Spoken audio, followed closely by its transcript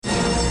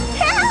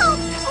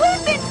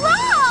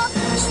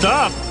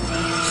Stop!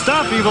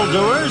 Stop,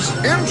 evildoers!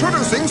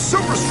 Introducing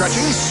super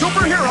stretching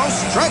superhero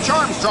Stretch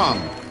Armstrong.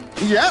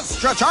 Yes,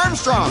 Stretch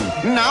Armstrong.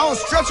 Now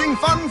stretching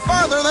fun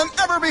farther than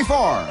ever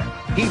before.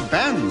 He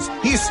bends,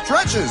 he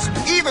stretches,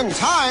 even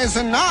ties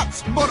and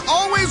knots, but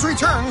always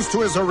returns to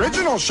his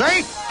original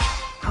shape.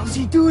 How's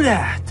he do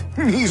that?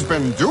 He's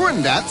been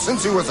doing that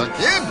since he was a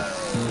kid.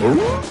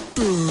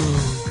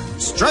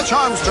 Stretch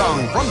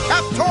Armstrong from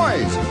Cap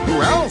Toys.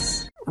 Who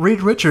else?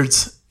 Reed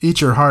Richards, Eat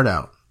Your Heart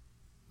Out.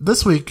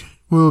 This week,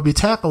 we will be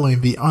tackling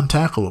the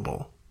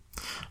untackleable.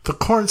 The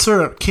Corn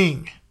Syrup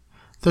King.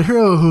 The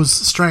hero whose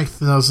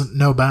strength knows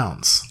no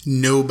bounds.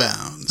 No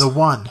bounds. The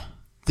one,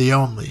 the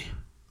only,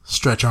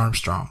 Stretch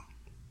Armstrong.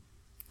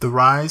 The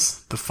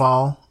rise, the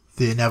fall,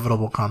 the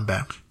inevitable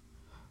comeback.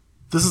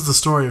 This is the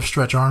story of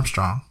Stretch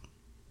Armstrong.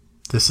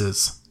 This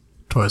is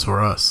Toys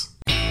R Us.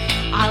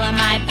 All of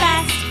my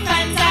best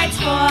friends are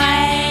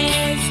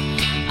toys.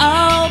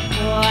 Oh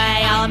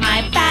boy, all of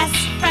my best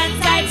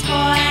friends are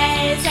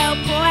toys. Oh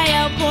boy,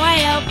 oh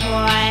boy, oh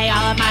boy.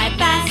 All of my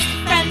best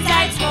friends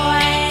are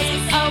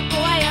toys. Oh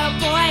boy, oh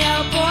boy,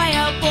 oh boy,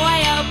 oh boy,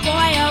 oh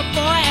boy, oh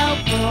boy, oh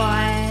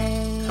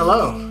boy.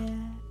 Hello,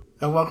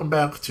 and welcome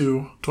back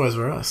to Toys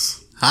R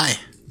Us. Hi.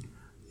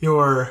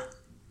 Your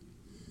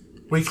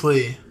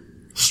weekly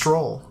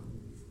stroll.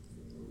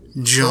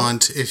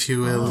 Jaunt, if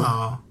you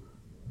will.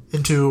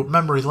 Into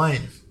memory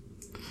lane.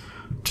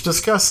 To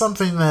discuss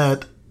something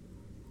that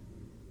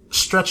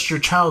stretched your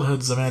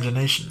childhood's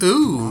imagination.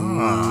 Ooh.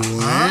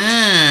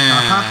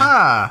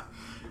 Ha.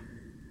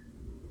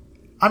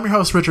 I'm your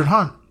host, Richard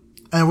Hunt,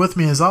 and with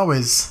me, as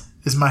always,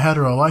 is my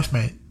hetero life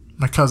mate,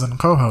 my cousin and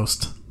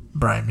co-host,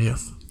 Brian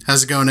Muth.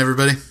 How's it going,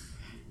 everybody?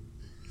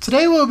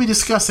 Today we'll be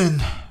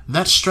discussing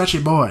that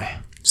stretchy boy.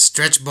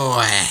 Stretch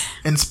boy.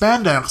 In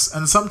spandex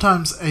and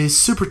sometimes a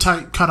super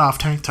tight cutoff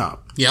tank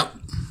top. Yep.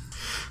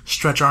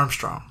 Stretch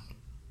Armstrong.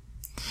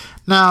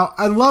 Now,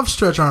 I loved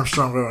Stretch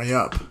Armstrong growing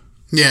up.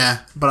 Yeah.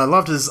 But I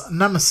loved his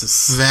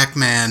nemesis. Vac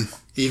Man.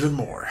 Even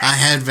more. I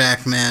had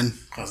Vac Man.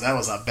 Because that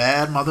was a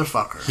bad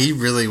motherfucker. He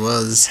really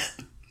was.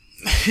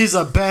 He's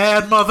a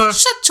bad mother.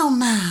 Shut your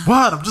mouth.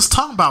 What? I'm just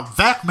talking about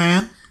Vac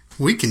Man.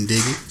 We can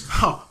dig it.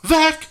 Oh,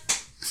 Vac.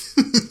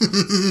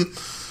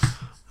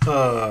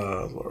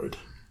 Oh, Lord.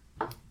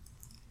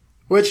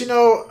 Which, you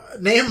know,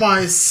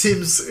 name-wise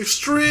seems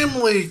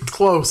extremely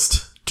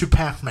close to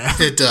Pac-Man.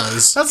 It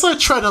does. That's like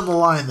tread on the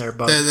line there,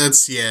 bud.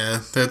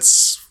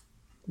 That's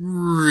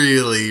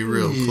really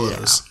real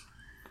close.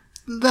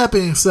 Yeah. That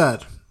being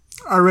said,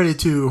 are ready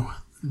to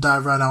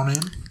dive right on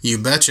in? You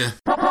betcha.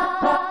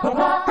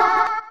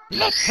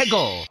 Let's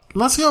go!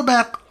 Let's go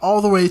back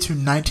all the way to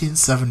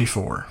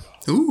 1974.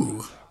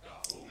 Ooh.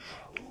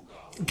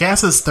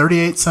 Gas is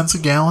 38 cents a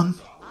gallon.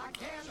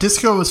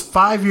 Disco is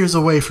 5 years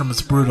away from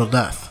its brutal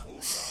death.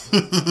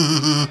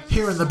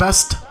 Here in the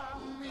best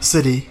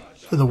city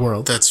in the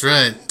world. That's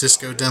right.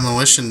 Disco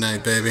Demolition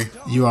Night, baby.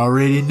 You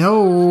already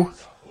know.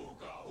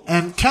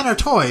 And Kenner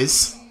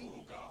Toys,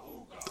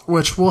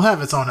 which will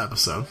have its own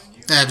episode,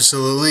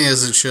 Absolutely,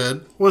 as it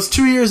should. was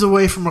 2 years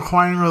away from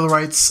acquiring the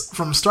rights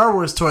from Star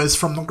Wars toys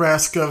from the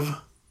grasp of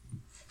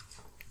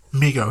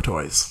Mego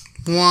Toys.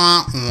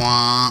 Wah,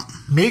 wah.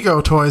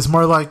 Mego Toys,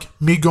 more like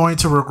me going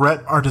to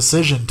regret our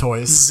decision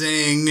toys.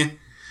 Zing.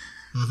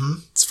 Mm-hmm.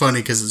 It's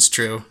funny because it's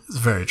true. It's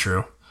very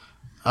true.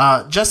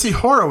 Jesse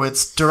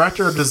Horowitz,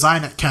 director of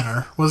design at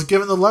Kenner, was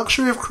given the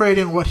luxury of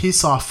creating what he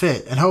saw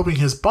fit and hoping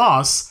his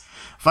boss,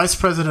 Vice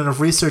President of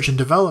Research and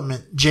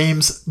Development,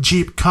 James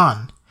Jeep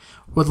Kahn,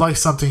 would like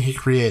something he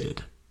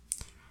created.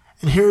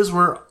 And here's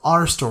where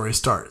our story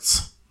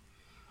starts.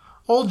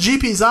 Old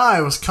Jeepy's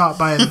eye was caught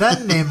by a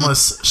then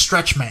nameless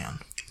Stretch Man.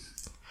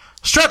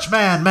 Stretch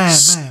Man.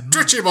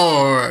 Stretchy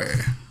boy.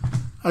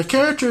 A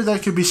character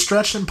that could be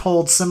stretched and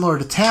pulled similar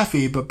to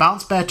Taffy, but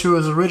bounced back to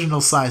his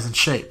original size and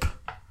shape.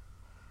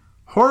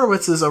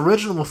 Horowitz's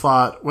original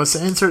thought was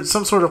to insert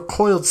some sort of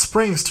coiled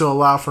springs to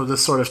allow for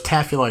this sort of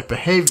Taffy-like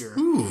behavior.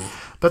 Ooh.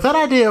 But that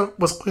idea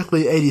was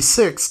quickly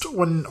 86'd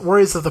when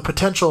worries of the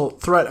potential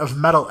threat of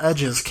metal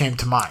edges came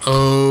to mind.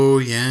 Oh,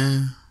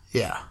 yeah.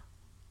 Yeah.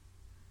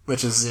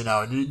 Which is, you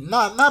know,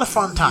 not a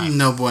fun time.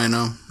 No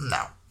bueno.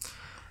 No.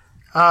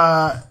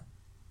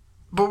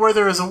 But where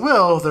there is a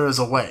will, there is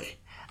a way.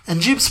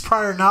 And Jeep's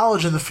prior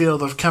knowledge in the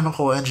field of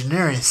chemical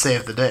engineering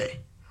saved the day.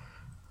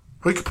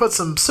 We could put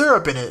some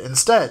syrup in it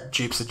instead,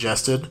 Jeep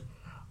suggested.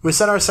 We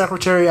sent our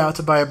secretary out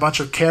to buy a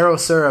bunch of Caro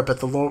syrup at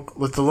the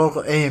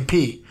local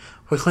A&P.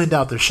 We cleaned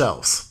out their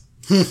shelves.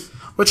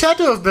 Which had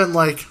to have been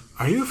like,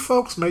 are you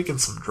folks making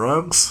some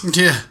drugs?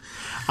 Yeah.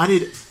 I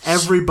need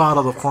every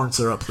bottle of corn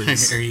syrup,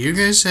 please. Are you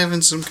guys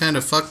having some kind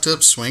of fucked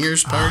up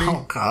swingers party?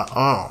 Oh, God.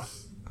 Oh.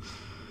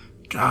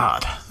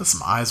 God. That's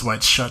some eyes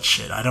wide shut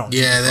shit. I don't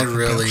Yeah, that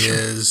really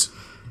is.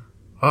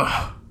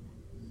 Ugh.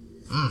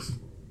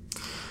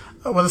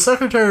 When the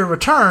secretary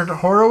returned,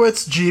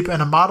 Horowitz, Jeep,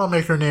 and a model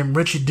maker named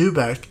Richie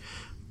Dubeck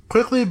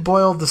quickly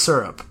boiled the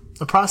syrup,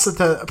 a process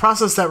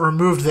that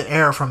removed the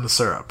air from the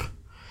syrup.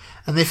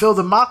 And they filled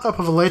a mock-up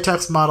of a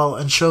latex model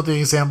and showed the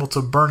example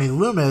to Bernie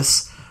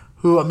Loomis,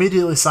 who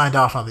immediately signed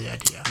off on the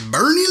idea.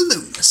 Bernie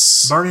Loomis.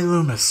 Loomis. Bernie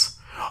Loomis.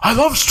 I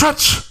love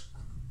Stretch!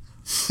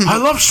 I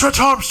love Stretch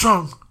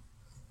Armstrong!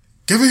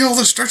 Give me all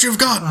the stretch you've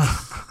got.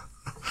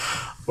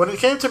 When it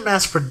came to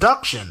mass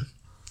production,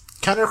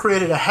 Kenner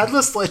created a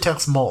headless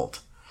latex mold.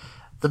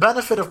 The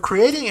benefit of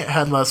creating it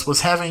headless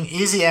was having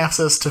easy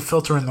access to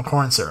filtering the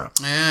corn syrup.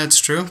 Yeah, it's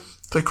true.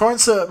 The corn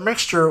syrup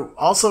mixture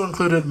also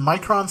included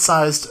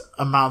micron-sized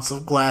amounts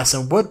of glass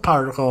and wood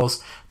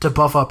particles to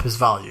buff up his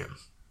volume.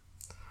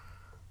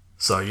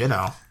 So, you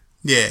know.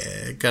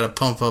 Yeah, gotta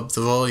pump up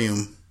the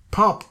volume.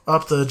 Pump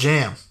up the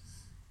jam.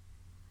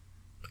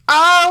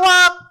 I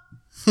want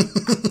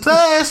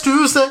place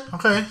to stay.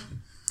 Okay.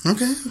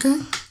 Okay.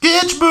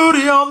 Get your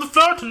booty on the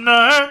floor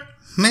tonight.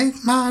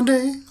 Make my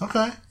day.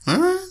 Okay.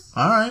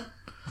 Alright.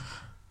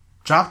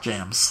 Drop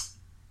jams.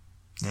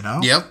 You know?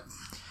 Yep.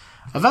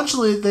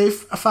 Eventually, they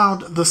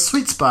found the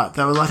sweet spot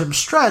that would let him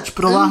stretch,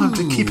 but allow him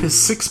to keep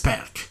his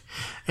six-pack,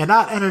 and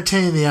not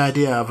entertain the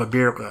idea of a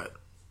beer gut.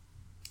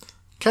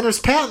 Kenner's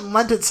patent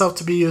lent itself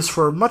to be used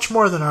for much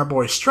more than our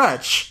boy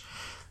Stretch,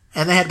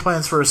 and they had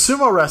plans for a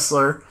sumo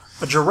wrestler,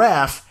 a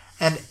giraffe,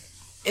 and,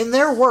 in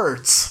their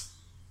words,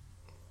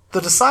 the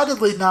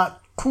decidedly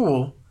not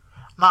cool,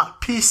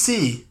 not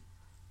PC,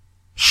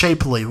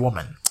 shapely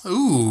woman.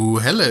 Ooh,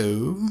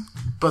 hello.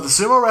 But the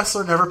sumo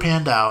wrestler never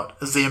panned out,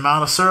 as the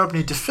amount of syrup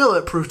needed to fill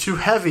it proved too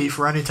heavy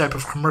for any type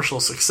of commercial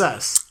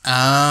success.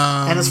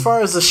 And as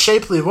far as the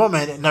shapely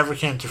woman, it never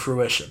came to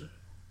fruition.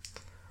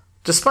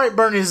 Despite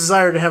Bernie's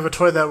desire to have a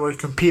toy that would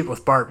compete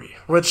with Barbie,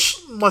 which,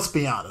 let's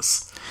be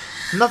honest,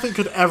 nothing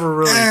could ever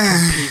really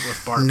compete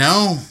with Barbie.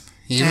 No,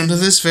 even to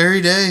this very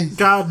day.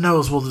 God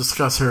knows we'll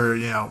discuss her,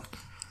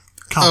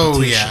 competition.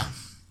 Oh, yeah.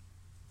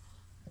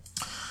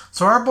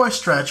 So our boy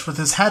Stretch, with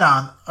his head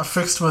on,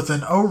 affixed with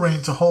an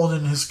O-ring to hold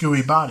in his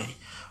gooey body,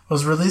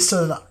 was released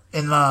in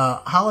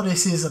the holiday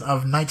season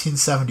of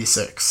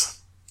 1976.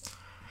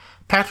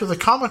 Packed with a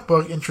comic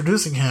book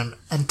introducing him,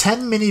 and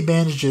 10 mini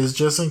bandages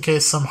just in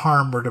case some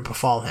harm were to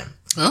befall him.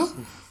 Oh.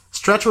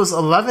 Stretch was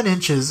 11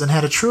 inches and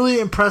had a truly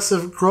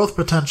impressive growth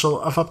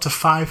potential of up to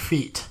 5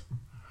 feet.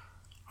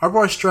 Our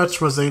boy Stretch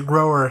was a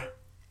grower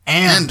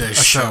and a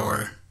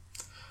shower.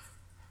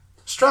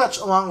 Stretch,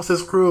 along with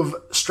his crew of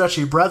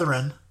stretchy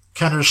brethren,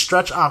 Kenner's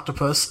Stretch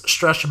Octopus,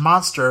 Stretch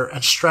Monster,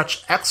 and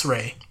Stretch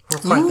X-Ray, were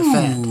quite the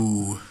fad.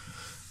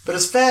 But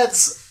as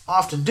fads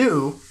often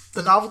do,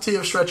 the novelty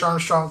of Stretch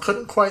Armstrong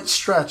couldn't quite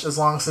stretch as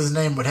long as his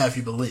name would have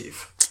you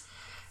believe,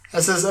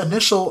 as his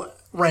initial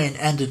reign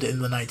ended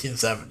in the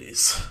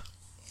 1970s.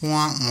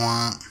 Wah,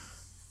 wah.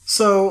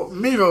 So,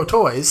 Mego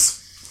Toys,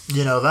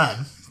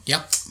 then.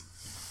 Yep.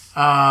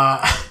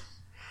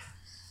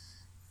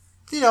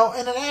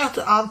 In an act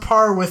on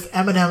par with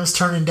M&M's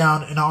turning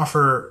down an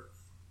offer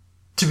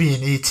to be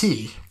an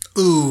E.T.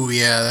 Ooh,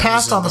 yeah. That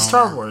passed was a on the bummer.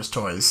 Star Wars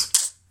toys.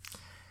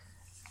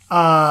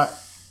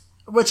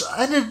 Which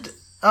ended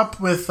up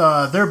with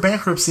their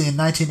bankruptcy in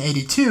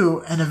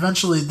 1982 and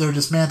eventually their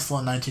dismantle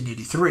in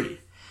 1983.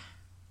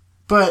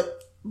 But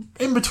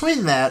in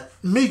between that,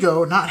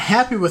 Mego, not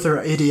happy with their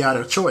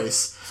idiotic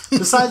choice,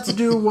 decided to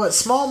do what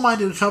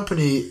small-minded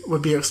company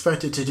would be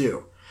expected to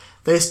do.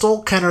 They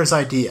stole Kenner's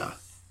idea.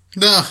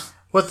 Duh.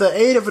 With the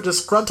aid of a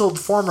disgruntled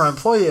former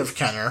employee of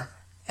Kenner,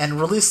 and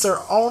released their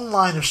own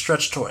line of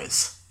Stretch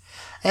toys.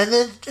 And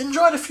they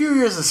enjoyed a few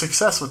years of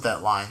success with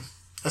that line,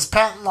 as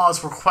patent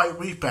laws were quite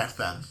weak back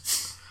then.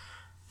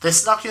 They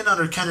snuck in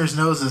under Kenner's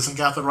noses and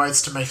got the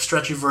rights to make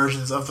stretchy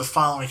versions of the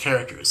following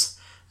characters: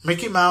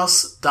 Mickey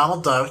Mouse,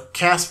 Donald Duck,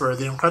 Casper,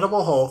 the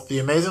Incredible Hulk, the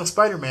Amazing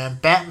Spider-Man,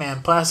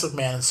 Batman, Plastic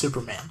Man, and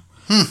Superman.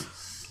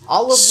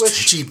 All of which...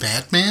 Stretchy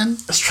Batman?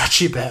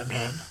 Stretchy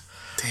Batman.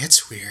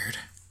 That's weird.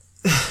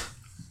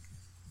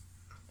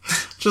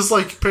 Just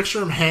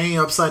picture him hanging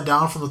upside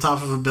down from the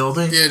top of a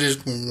building. Yeah,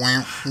 just...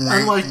 Wah, wah,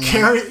 And wah.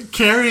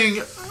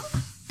 carrying...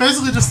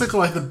 Basically just think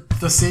of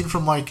the scene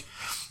from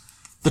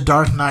The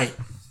Dark Knight,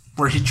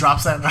 where he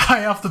drops that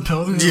guy off the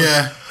building. And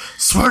Yeah.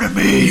 Swear to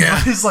me. Yeah.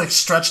 And he's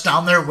stretched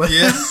down there with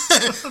Yeah.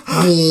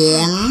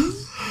 him.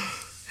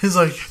 He's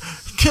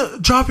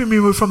dropping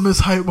me from this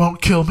height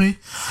won't kill me.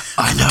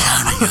 I know.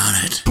 Counting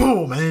on it.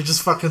 Boom. And he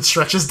just fucking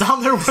stretches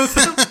down there with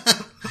him.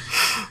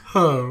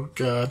 Oh,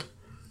 God.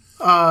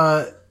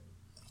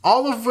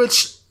 All of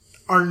which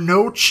are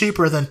no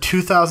cheaper than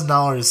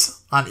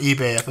 $2,000 on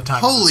eBay at the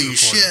time. Holy of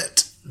this recording.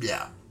 shit.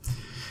 Yeah.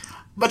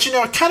 But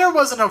Kenner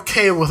wasn't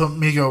okay with what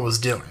Mego was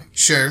doing.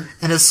 Sure.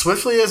 And as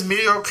swiftly as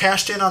Mego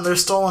cashed in on their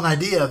stolen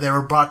idea, they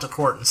were brought to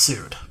court and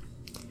sued.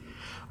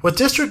 With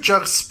District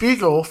Judge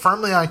Spiegel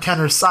firmly on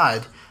Kenner's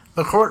side,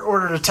 the court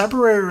ordered a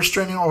temporary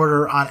restraining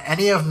order on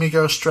any of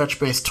Mego's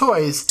stretch-based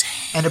toys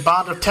and a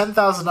bond of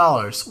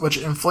 $10,000, which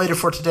inflated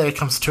for today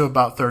comes to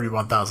about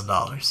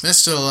 $31,000. That's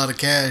still a lot of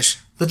cash.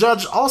 The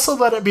judge also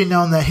let it be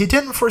known that he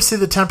didn't foresee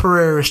the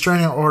temporary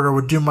restraining order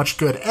would do much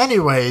good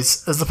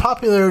anyways, as the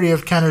popularity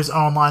of Kenner's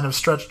own line of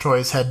stretch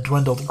toys had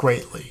dwindled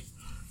greatly.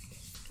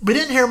 We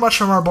didn't hear much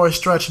from our boy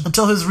Stretch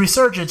until his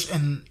resurgence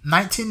in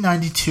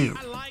 1992.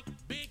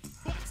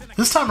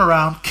 This time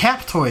around,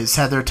 Cap Toys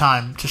had their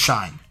time to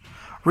shine,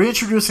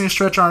 reintroducing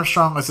Stretch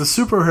Armstrong as a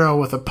superhero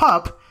with a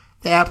pup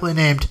they aptly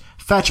named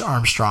Fetch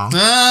Armstrong,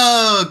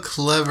 Oh,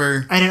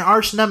 clever. and an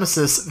arch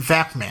nemesis,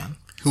 Vacman.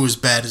 Who was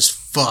bad as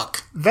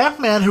fuck.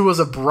 Vacman, who was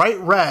a bright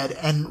red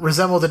and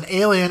resembled an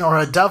alien or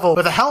a devil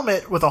with a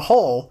helmet with a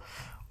hole,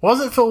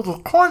 wasn't filled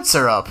with corn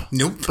syrup,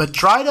 Nope. but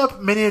dried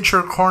up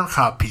miniature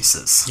corncob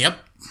pieces. Yep.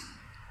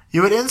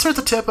 You would insert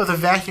the tip of the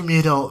vacuum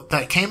needle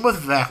that came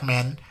with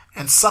Vacman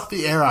and suck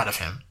the air out of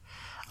him,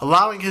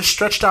 allowing his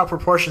stretched out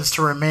proportions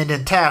to remain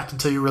intact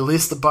until you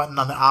release the button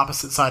on the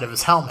opposite side of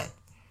his helmet.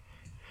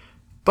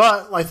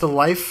 But, like the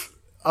life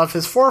of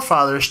his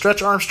forefather,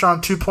 Stretch Armstrong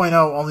 2.0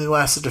 only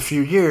lasted a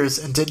few years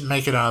and didn't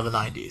make it out of the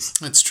 90s.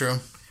 That's true.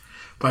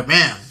 But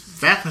man,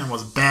 Vacman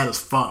was bad as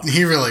fuck.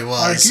 He really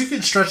Like, was. you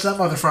could stretch that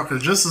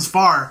motherfucker just as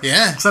far.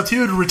 Yeah. Except he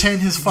would retain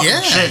his fucking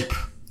Yeah. shape.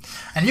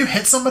 And you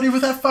hit somebody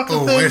with that fucking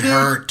Oh, thing, it dude.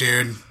 hurt,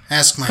 dude.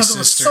 Ask my Because it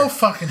was sister. so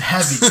fucking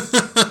heavy.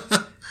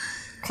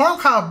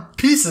 Corncob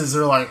pieces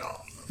are like,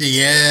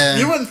 Yeah.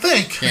 you wouldn't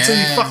think until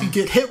you Yeah. fucking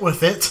get hit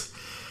with it.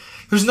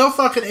 There's no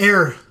fucking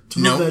air to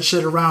move Nope. that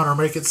shit around or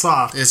make it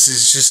soft. This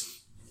is just.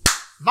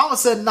 Mama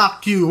said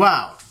knock you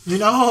out. You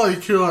know,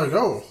 like, you're like,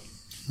 oh.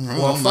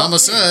 Well, fuck Mama me.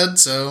 said,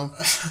 so.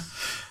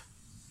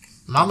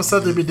 Mama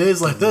said there'd be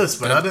days like this,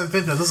 but I didn't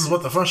think that this is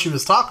what the fuck she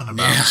was talking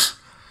about.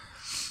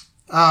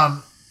 Yeah.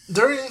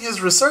 During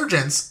his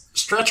resurgence,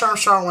 Stretch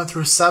Armstrong went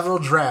through several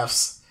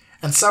drafts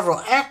and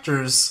several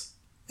actors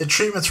in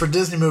treatments for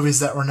Disney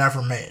movies that were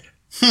never made.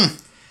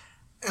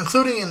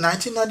 Including in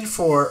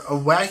 1994, a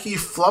wacky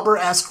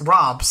flubber-esque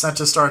romp set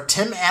to star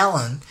Tim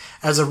Allen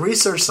as a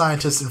research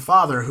scientist and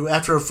father who,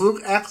 after a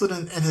fluke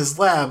accident in his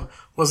lab,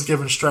 was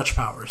given stretch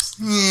powers.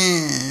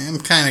 Yeah, I'm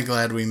kind of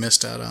glad we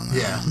missed out on that.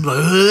 Yeah.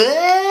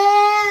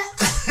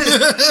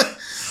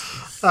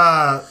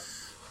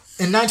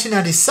 In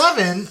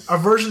 1997, a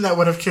version that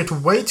would have kicked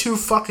way too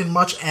fucking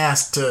much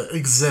ass to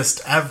exist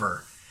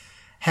ever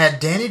had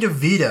Danny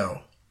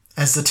DeVito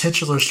as the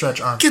titular Stretch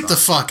Armstrong. Get the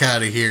fuck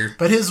out of here.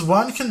 But his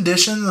one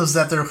condition was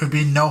that there could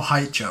be no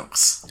height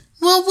jokes.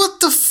 Well, what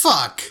the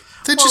fuck?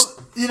 They just.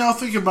 Well, you know,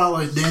 think about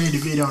like Danny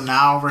DeVito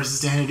now versus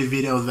Danny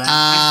DeVito then.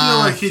 I feel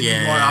like he'd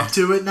be more yeah. up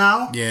to it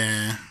now.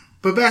 Yeah.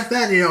 But back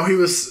then, you know, he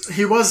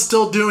was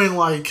still doing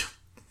like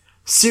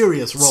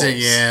serious roles. So,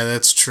 yeah,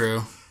 that's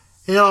true.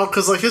 You know,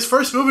 because like his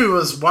first movie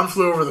was One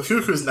Flew Over the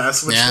Cuckoo's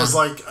Nest, which Yeah. was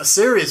like a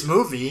serious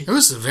movie. It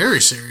was a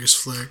very serious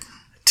flick.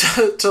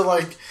 To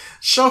like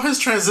show his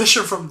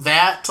transition from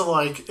that to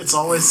like It's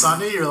Always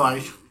Sunny, you're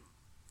like,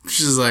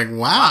 She's like,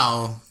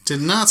 wow,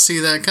 did not see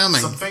that coming.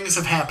 some things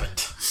have happened.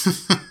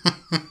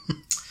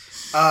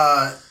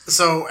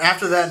 So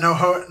after that no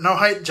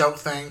height joke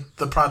thing,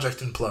 the project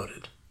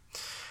imploded.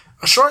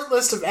 A short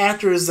list of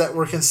actors that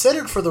were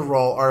considered for the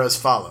role are as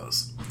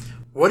follows: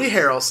 Woody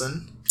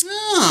Harrelson,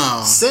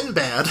 Oh.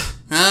 Sinbad,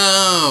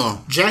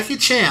 Oh. Jackie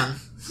Chan,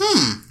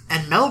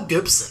 and Mel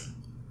Gibson.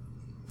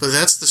 But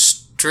that's the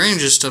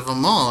strangest of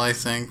them all, I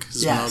think,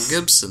 is Yes.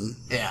 Mel Gibson.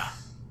 Yeah.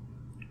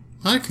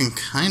 I can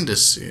kind of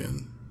see it.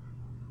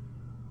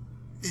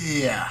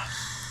 Yeah.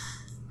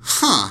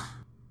 Huh.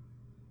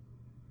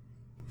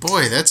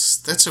 Boy,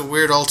 that's a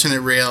weird alternate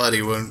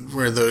reality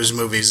where those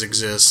movies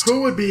exist.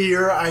 Who would be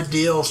your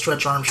ideal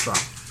Stretch Armstrong?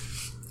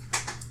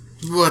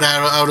 What,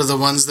 out of the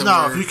ones that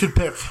No, were... if you could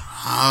pick.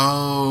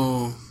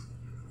 Oh.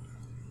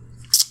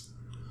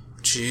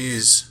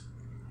 Jeez.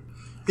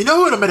 You know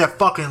who would have made a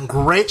fucking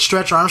great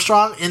Stretch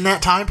Armstrong in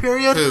that time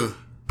period? Who?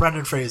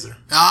 Brendan Fraser.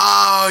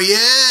 Oh,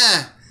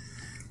 yeah.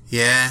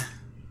 Yeah.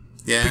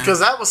 Yeah. Because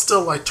that was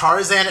still like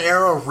Tarzan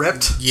era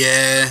ripped.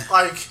 Yeah.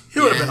 Like, he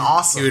would have been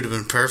awesome. He would have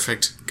been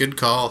perfect. Good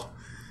call.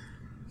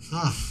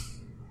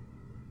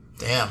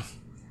 Damn.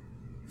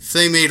 If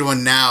they made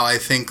one now, I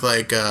think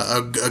like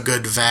a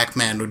good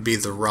Vacman would be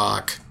The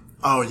Rock.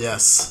 Oh,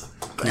 yes.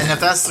 And if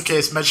that's the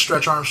case, Mitch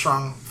Stretch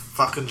Armstrong,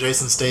 fucking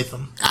Jason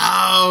Statham.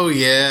 Oh,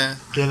 yeah.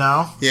 You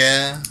know?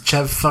 Yeah.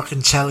 Chev fucking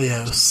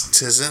Chelios.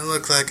 Doesn't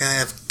look like I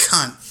have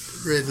cunt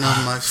written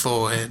on my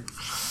forehead.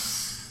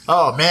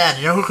 Oh, man.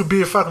 You know who could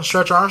be a fucking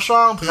Stretch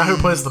Armstrong? The guy who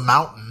plays the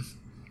Mountain.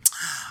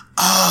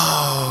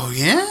 Oh,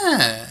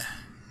 yeah.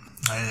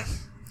 Man,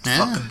 Yeah.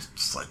 fucking,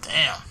 just like,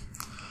 damn.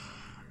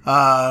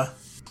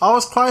 All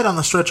was quiet on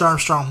the Stretch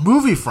Armstrong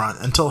movie front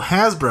until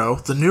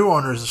Hasbro, the new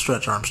owners of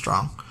Stretch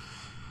Armstrong,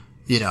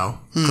 you know,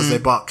 because they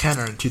bought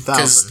Kenner in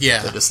 2000.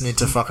 yeah. They just need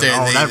to fucking They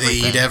own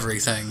everything. eat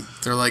everything.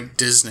 They're like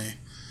Disney.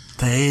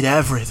 They eat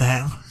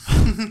everything.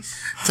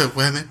 The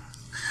women.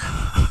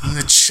 And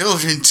the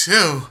children,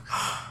 too.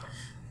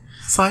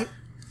 It's like,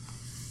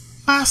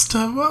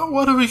 Master,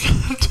 what are we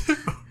going to do?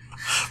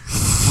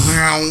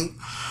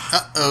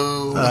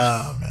 Uh-oh.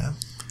 Oh, man.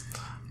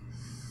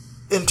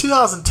 In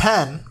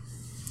 2010,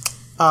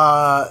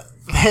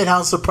 they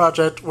announced a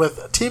project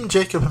with Team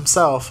Jacob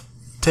himself,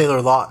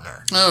 Taylor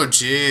Lautner, Oh,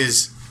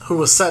 jeez. who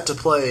was set to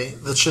play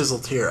the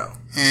chiseled hero,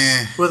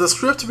 Eh. with a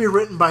script to be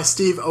written by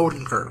Steve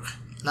Odenkirk.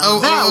 Now, Oh,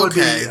 that would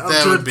okay. be a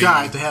That good would be-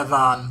 guy to have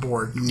on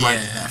board writing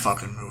Yeah. that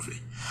fucking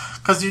movie.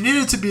 Because you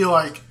needed to be,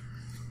 like,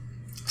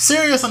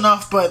 serious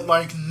enough, but,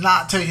 like,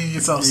 not taking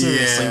yourself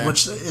seriously, Yeah.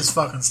 which is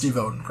fucking Steve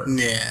Odenkirk.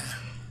 Yeah.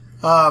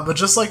 But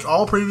just like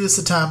all previous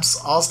attempts,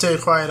 all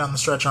stayed quiet on the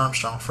Stretch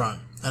Armstrong front,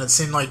 and it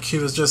seemed like he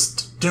was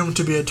just doomed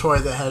to be a toy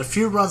that had a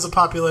few runs of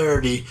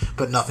popularity,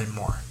 but nothing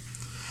more.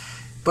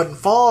 But in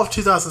fall of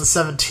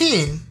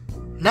 2017,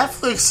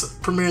 Netflix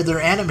premiered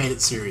their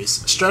animated series,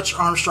 Stretch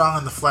Armstrong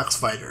and the Flex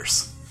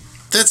Fighters.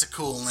 That's a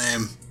cool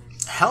name.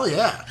 Hell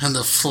yeah. And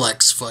the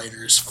Flex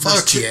Fighters.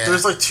 Fuck yeah.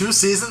 There's like 2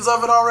 seasons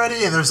of it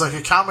already, and there's like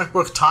a comic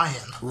book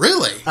tie-in.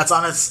 Really? That's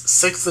on its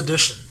 6th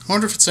edition. I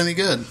wonder if it's any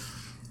good.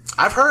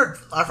 I've heard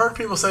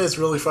people say it's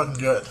really fucking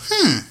good.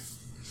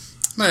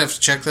 Might have to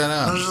check that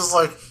out. I was just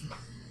like,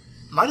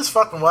 might as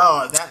fucking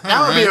well.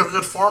 That would be a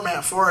good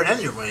format for it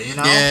anyway, you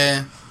know?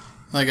 Yeah.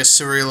 Like a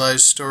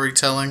serialized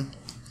storytelling.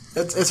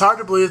 It's hard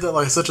to believe that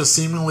like such a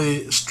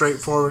seemingly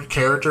straightforward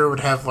character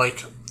would have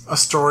like a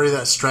story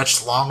that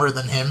stretched longer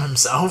than him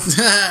himself.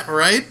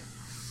 Right?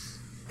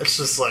 It's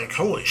just like,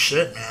 holy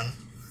shit, man.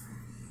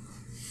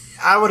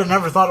 I would have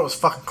never thought it was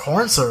fucking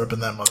corn syrup in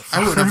that motherfucker. I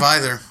wouldn't have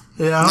either.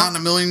 You know? Not in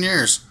a million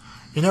years.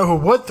 You know who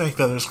would think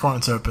that there's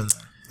corn syrup in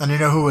there? And you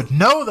know who would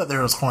know that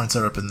there was corn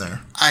syrup in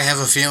there? I have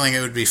a feeling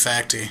it would be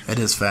Facty. It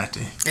is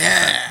Facty.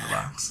 Yeah.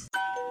 Relax.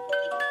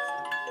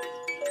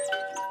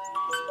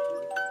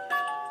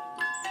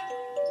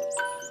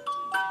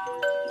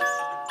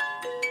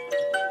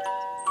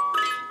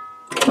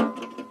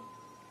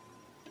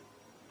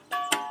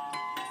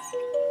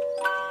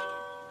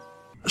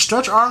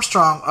 Stretch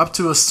Armstrong, up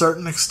to a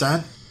certain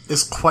extent,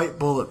 is quite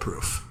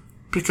bulletproof.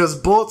 Because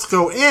bullets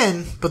go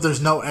in, but there's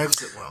no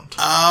exit wound.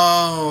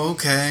 Oh,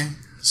 okay.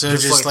 So it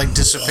just like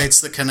dissipates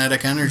the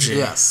kinetic energy.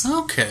 Yes.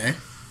 Okay.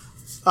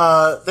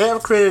 They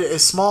have created a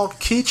small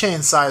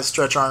keychain-sized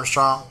Stretch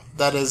Armstrong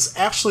that is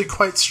actually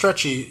quite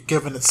stretchy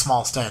given its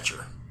small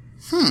stature.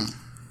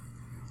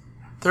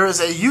 There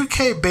is a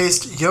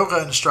UK-based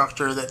yoga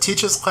instructor that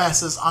teaches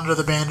classes under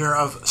the banner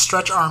of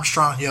Stretch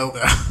Armstrong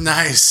Yoga.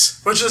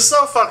 Nice. Which is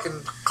so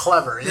fucking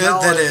clever. You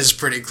know? That is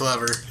pretty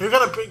clever. You're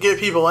going to get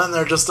people in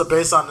there just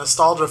based on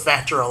nostalgia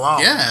factor alone.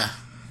 Yeah.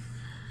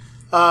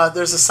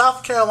 There's a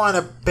South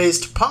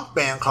Carolina-based punk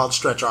band called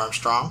Stretch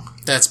Armstrong.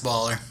 That's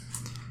baller.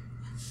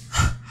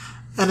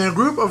 And a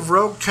group of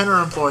rogue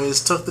Kenner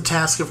employees took the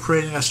task of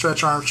creating a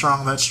Stretch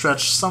Armstrong that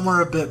stretched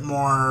somewhere a bit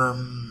more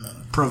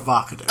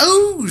provocative.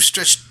 Oh,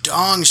 Stretch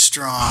Dong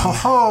Strong.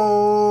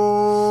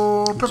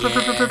 Ho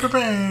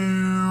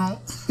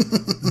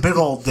Big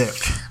old dick.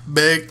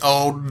 Big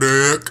old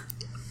dick.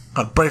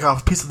 Gonna break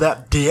off a piece of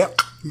that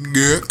dick.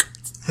 Dick.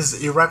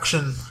 His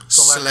erection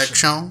selection.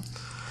 Selection.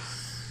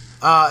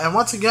 And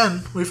once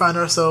again, we find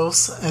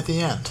ourselves at the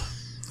end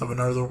of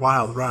another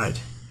wild ride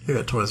here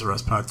at Toys R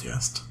Us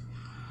Podcast.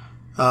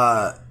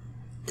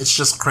 It's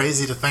just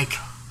crazy to think.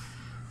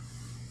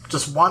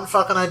 Just one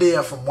fucking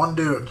idea from one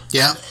dude.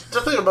 Yeah.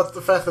 To think about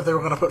the fact that they were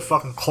going to put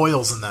fucking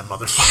coils in that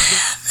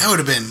motherfucker. That would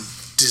have been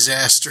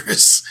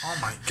disastrous. Oh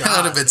my god. That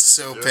would have been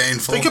so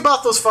painful. Think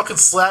about those fucking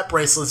slap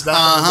bracelets back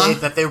in the day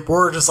that they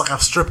were just like a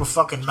strip of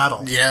fucking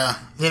metal. Yeah.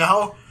 You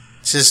know?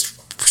 Just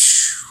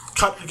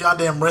cut your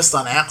goddamn wrist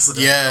on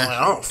accident. Yeah.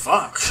 Like, oh,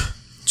 fuck.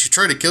 Did you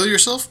try to kill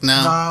yourself?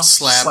 No.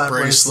 Slap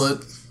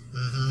bracelet.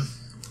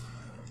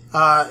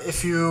 Mm-hmm.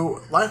 If you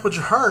like what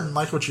you heard and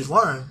like what you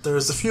learned,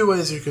 there's a few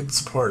ways you could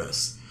support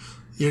us.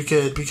 You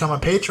could become a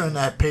patron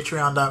at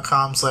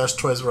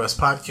patreon.com/Toys R Us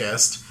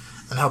Podcast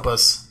and help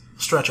us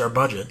stretch our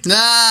budget.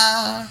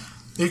 Nah.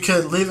 You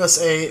could leave us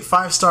a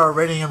 5-star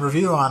rating and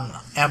review on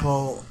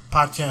Apple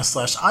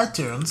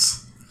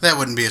Podcast/iTunes. That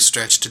wouldn't be a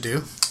stretch to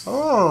do.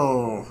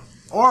 Oh.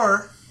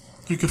 Or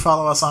you could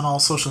follow us on all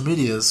social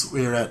medias.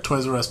 We are at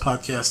Toys R Us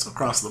Podcast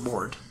across the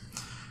board.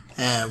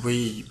 And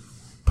we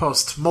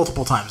post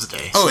multiple times a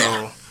day. Oh, so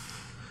yeah.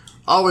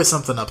 Always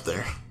something up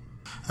there.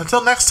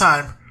 Until next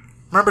time,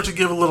 remember to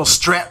give a little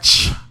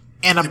stretch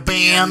and a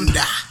band.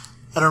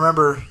 And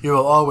remember, you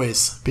will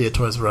always be a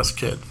Toys R Us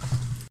kid.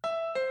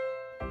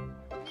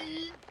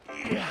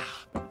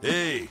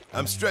 Hey,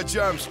 I'm Stretch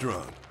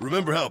Armstrong.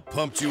 Remember how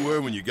pumped you were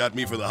when you got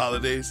me for the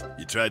holidays?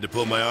 You tried to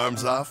pull my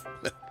arms off?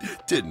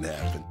 Didn't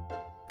happen.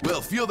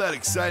 Well, feel that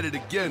excited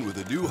again with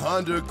a new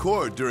Honda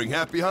Accord during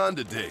Happy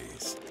Honda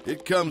Days.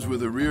 It comes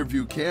with a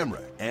rear-view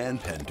camera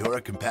and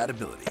Pandora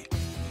compatibility.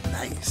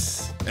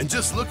 Nice. And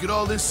just look at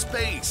all this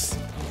space.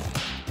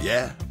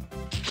 Yeah,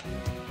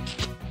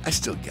 I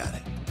still got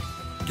it.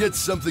 Get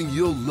something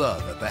you'll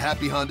love at the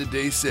Happy Honda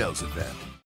Days sales event.